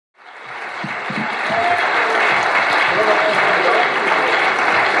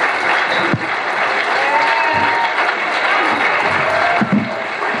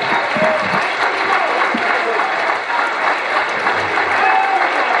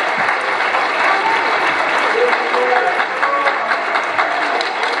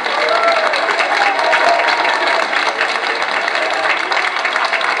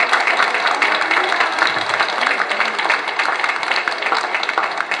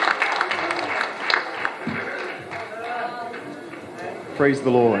Praise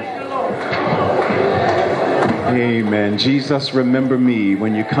the Lord. Amen. Jesus, remember me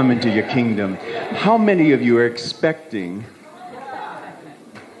when you come into your kingdom. How many of you are expecting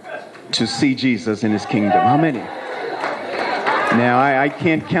to see Jesus in his kingdom? How many? Now, I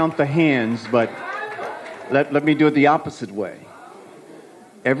can't count the hands, but let me do it the opposite way.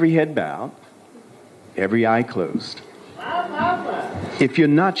 Every head bowed, every eye closed. If you're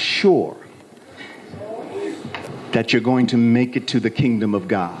not sure that you're going to make it to the kingdom of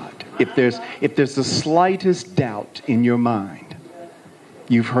God, if there's the slightest doubt in your mind,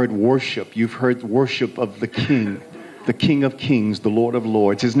 you've heard worship of the King of Kings, the Lord of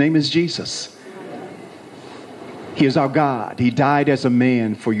Lords. His name is Jesus. He is our God. He died as a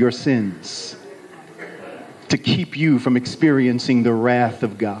man for your sins, to keep you from experiencing the wrath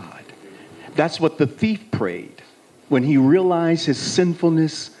of God. That's what the thief prayed. When he realized his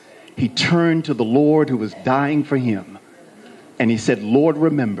sinfulness, he turned to the Lord who was dying for him. And he said, Lord,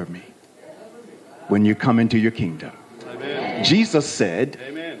 remember me when you come into your kingdom. Amen. Jesus said,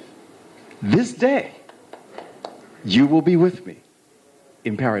 Amen. This day you will be with me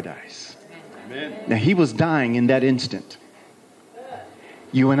in paradise. Amen. Now, he was dying in that instant.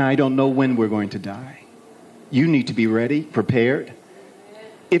 You and I don't know when we're going to die. You need to be ready, prepared.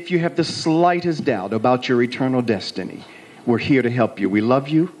 If you have the slightest doubt about your eternal destiny, we're here to help you. We love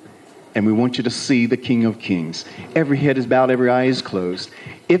you, and we want you to see the King of Kings. Every head is bowed, every eye is closed.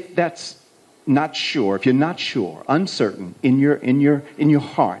 If that's not sure, if you're not sure, uncertain in your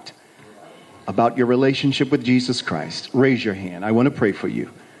heart about your relationship with Jesus Christ, raise your hand. I want to pray for you.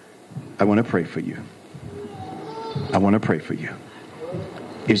 I want to pray for you. I want to pray for you.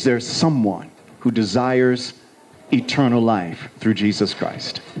 Is there someone who desires eternal life through Jesus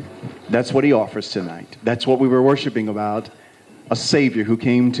Christ? That's what he offers tonight. That's what we were worshiping about. A Savior who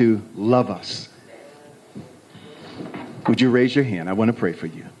came to love us. Would you raise your hand? I want to pray for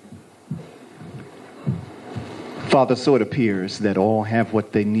you. Father, so it appears that all have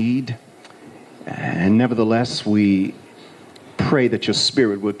what they need. And nevertheless, we pray that your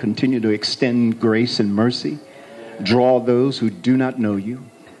Spirit would continue to extend grace and mercy. Draw those who do not know you.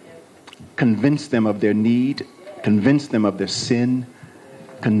 Convince them of their need. Convince them of their sin.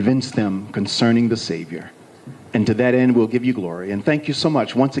 Convince them concerning the Savior. And to that end, we'll give you glory. And thank you so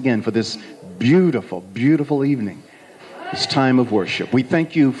much once again for this beautiful, beautiful evening, this time of worship. We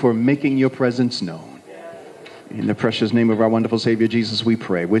thank you for making your presence known. In the precious name of our wonderful Savior, Jesus, we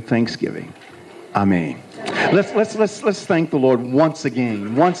pray with thanksgiving. Amen. Let's thank the Lord once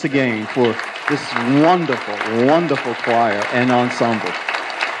again for this wonderful, wonderful choir and ensemble.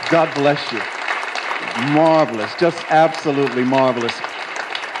 God bless you. Marvelous, just absolutely marvelous.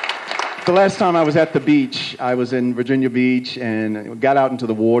 The last time I was at the beach, I was in Virginia Beach and got out into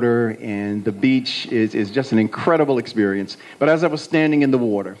the water, and the beach is just an incredible experience. But as I was standing in the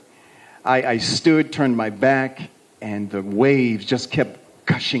water, I stood, turned my back, and the waves just kept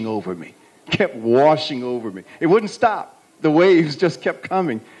gushing over me, kept washing over me. It wouldn't stop. The waves just kept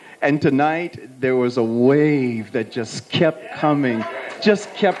coming. And tonight, there was a wave that just kept coming,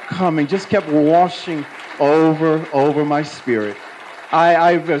 just kept washing over my spirit.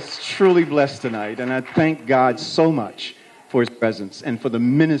 I was truly blessed tonight, and I thank God so much for his presence and for the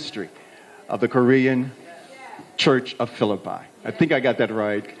ministry of the Korean Church of Philippi. I think I got that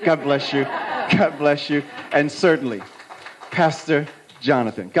right. God bless you. God bless you. And certainly, Pastor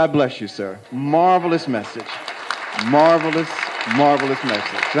Jonathan. God bless you, sir. Marvelous message. Marvelous, marvelous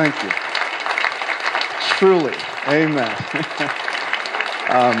message. Thank you. Truly. Amen.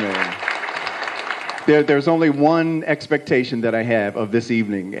 Amen. There's only one expectation that I have of this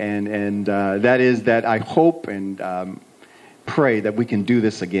evening, and that is that I hope and pray that we can do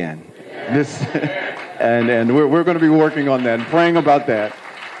this again. And we're going to be working on that and praying about that.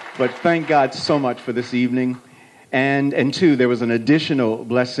 But thank God so much for this evening. And two, there was an additional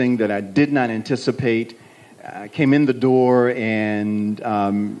blessing that I did not anticipate. I came in the door, and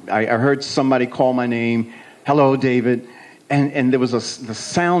I heard somebody call my name. Hello, David. And there was the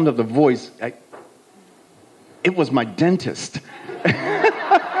sound of the voice. It was my dentist,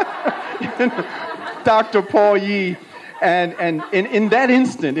 Dr. Paul Yee. And in that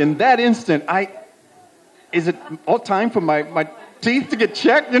instant, is it all time for my teeth to get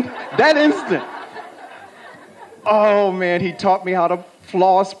checked? That instant. Oh, man, he taught me how to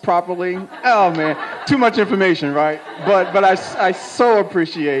floss properly. Oh, man, too much information, right? But I so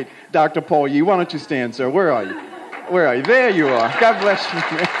appreciate Dr. Paul Yee. Why don't you stand, sir? Where are you? Where are you? There you are. God bless you,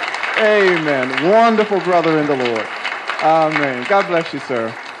 man. Amen. Wonderful brother in the Lord. Amen. God bless you,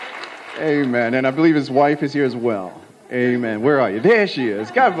 sir. Amen. And I believe his wife is here as well. Amen. Where are you? There she is.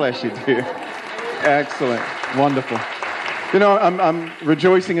 God bless you, dear. Excellent. Wonderful. You know, I'm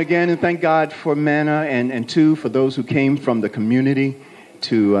rejoicing again, and thank God for Manna, and two, for those who came from the community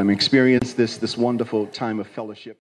to experience this wonderful time of fellowship.